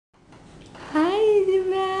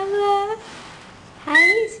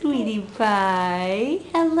Say bye.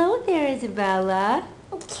 Hello there, Isabella.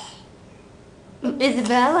 Okay.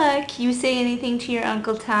 Isabella, can you say anything to your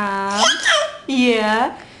Uncle Tom?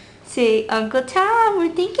 Yeah. Say, Uncle Tom,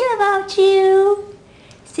 we're thinking about you.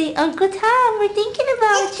 Say, Uncle Tom, we're thinking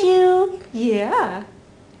about you. Yeah.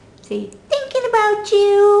 Say, thinking about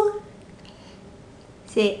you.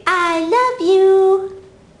 Say, I love you.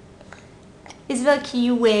 Isabella, can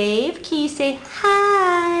you wave? Can you say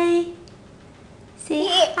hi? Say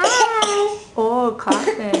hi. Oh,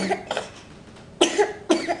 coughing.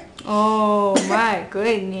 Oh my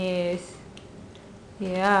goodness.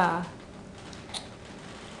 Yeah.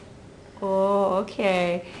 Oh,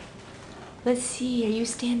 okay. Let's see. Are you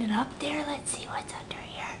standing up there? Let's see what's under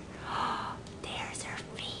here. There's her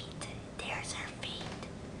feet. There's her feet.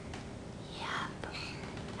 Yep.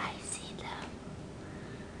 I see them.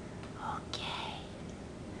 Okay.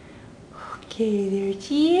 Okay, there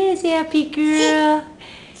she is, happy girl.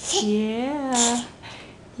 Yeah.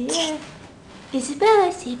 Yeah.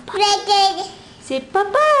 Isabella, say bye. Say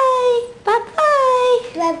bye-bye.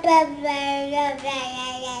 Bye-bye.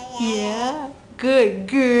 Yeah. Good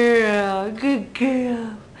girl. Good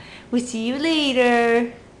girl. We'll see you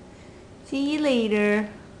later. See you later.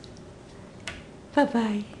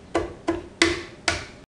 Bye-bye.